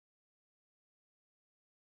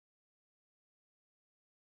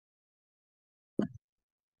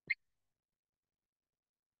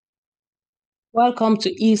Welcome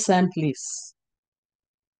to e-Semplice,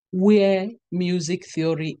 where music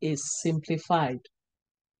theory is simplified.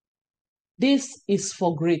 This is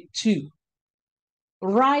for grade 2.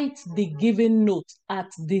 Write the given note at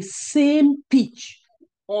the same pitch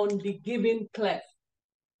on the given clef.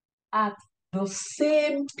 At the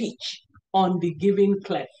same pitch on the given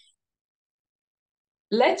clef.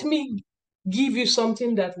 Let me give you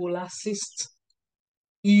something that will assist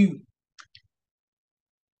you.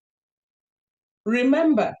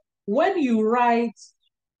 Remember, when you write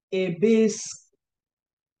a bass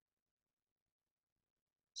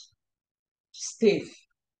staff,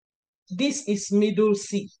 this is middle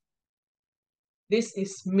C. This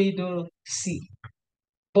is middle C.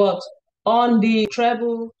 But on the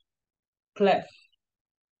treble clef,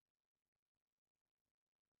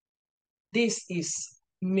 this is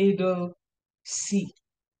middle C.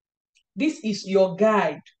 This is your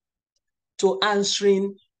guide to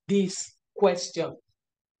answering this question.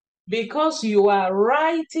 Because you are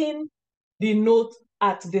writing the note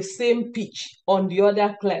at the same pitch on the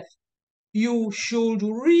other clef, you should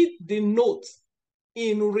read the note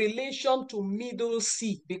in relation to middle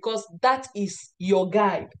C because that is your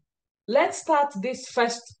guide. Let's start this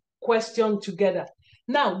first question together.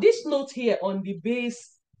 Now, this note here on the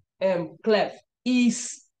bass clef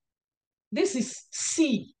this is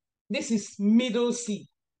C. This is middle C.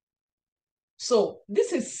 So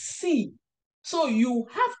this is C. So you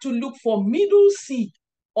have to look for middle C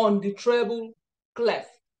on the treble clef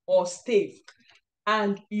or staff,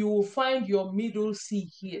 and you will find your middle C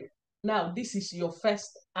here. Now, this is your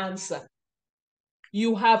first answer.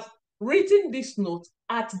 You have written this note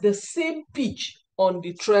at the same pitch on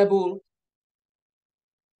the treble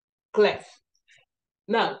clef.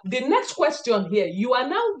 Now, the next question here, you are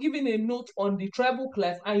now given a note on the treble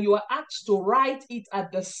clef and you are asked to write it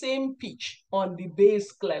at the same pitch on the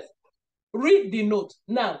bass clef. Read the note.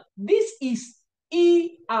 Now, this is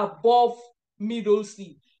E above middle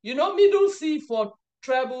C. You know, middle C for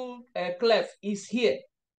treble clef is here.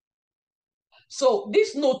 So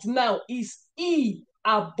this note now is E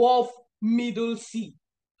above middle C.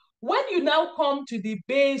 When you now come to the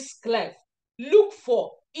bass clef, look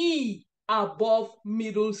for E above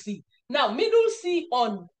middle C. Now, middle C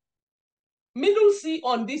on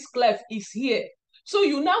this clef is here. So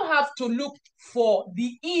you now have to look for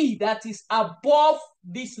the E that is above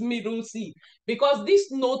this middle C because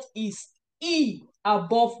this note is E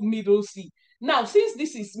above middle C. Now, since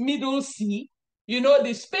this is middle C, you know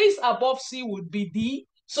the space above C would be D.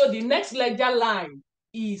 So the next ledger line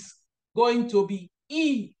is going to be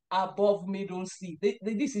E above middle C.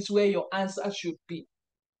 This is where your answer should be.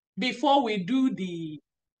 Before we do the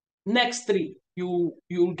next three, you'll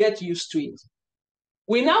get used to it.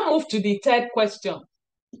 We now move to the third question.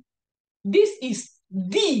 This is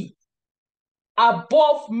D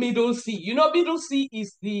above middle C. You know, middle C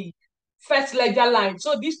is the first ledger line.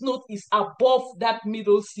 So this note is above that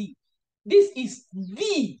middle C. This is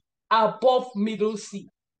D above middle C.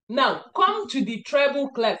 Now, come to the treble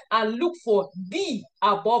clef and look for D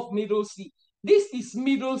above middle C. This is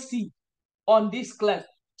middle C on this clef.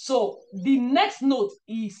 So the next note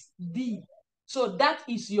is D. So that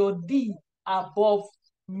is your D above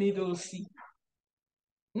middle C.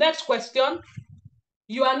 Next question.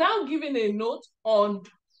 You are now given a note on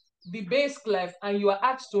the bass clef and you are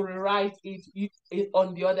asked to rewrite it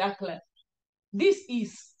on the other clef. This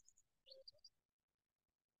is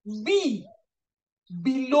B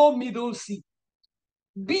below middle C.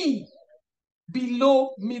 B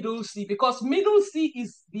below middle C because middle C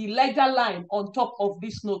is the ledger line on top of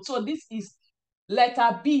this note. So this is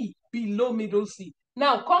letter B below middle C.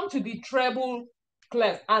 Now come to the treble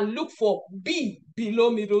clef and look for B below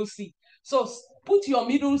middle C. So put your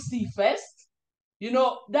middle C first. You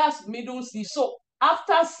know, that's middle C. So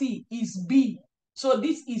after C is B. So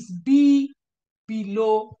this is B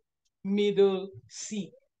below middle C.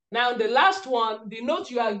 Now the last one, the note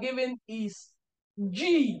you are given is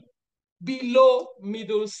G below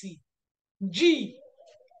middle C. G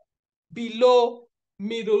below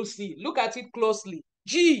middle C. Look at it closely.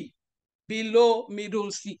 G below middle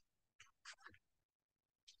C.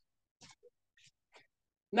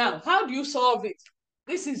 Now, how do you solve it?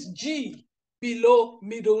 This is G below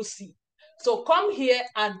middle C. So come here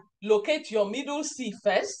and locate your middle C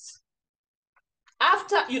first.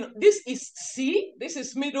 After, this is C, this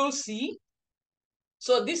is middle C.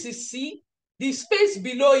 So this is C. The space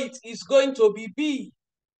below it is going to be B.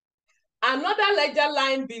 Another ledger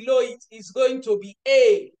line below it is going to be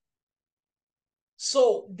A.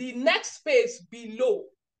 So the next space below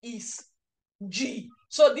is G.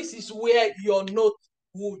 So this is where your note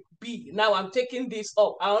would be. Now I'm taking this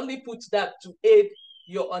up. I only put that to aid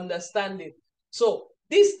your understanding. So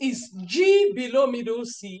this is G below middle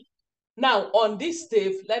C. Now on this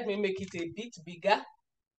stave, let me make it a bit bigger.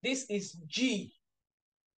 This is G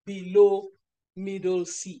below middle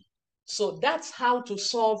C. So that's how to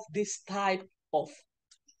solve this type of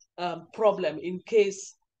problem in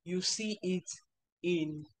case you see it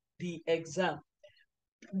in the exam.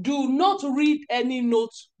 Do not read any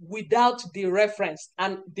note without the reference,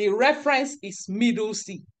 and the reference is middle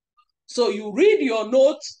C. So you read your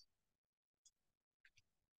note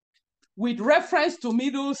with reference to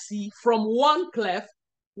middle C from one clef.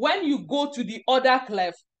 When you go to the other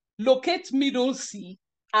clef, locate middle C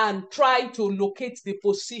and try to locate the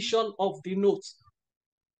position of the note.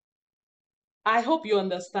 I hope you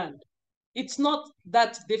understand. It's not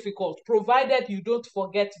that difficult, provided you don't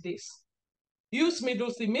forget this. Use middle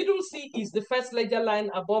C. Middle C is the first ledger line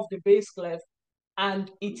above the bass clef, and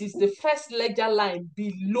it is the first ledger line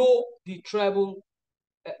below the treble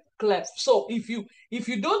clef. So if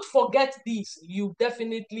you don't forget this, you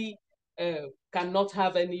definitely cannot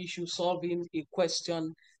have any issue solving a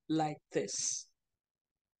question like this.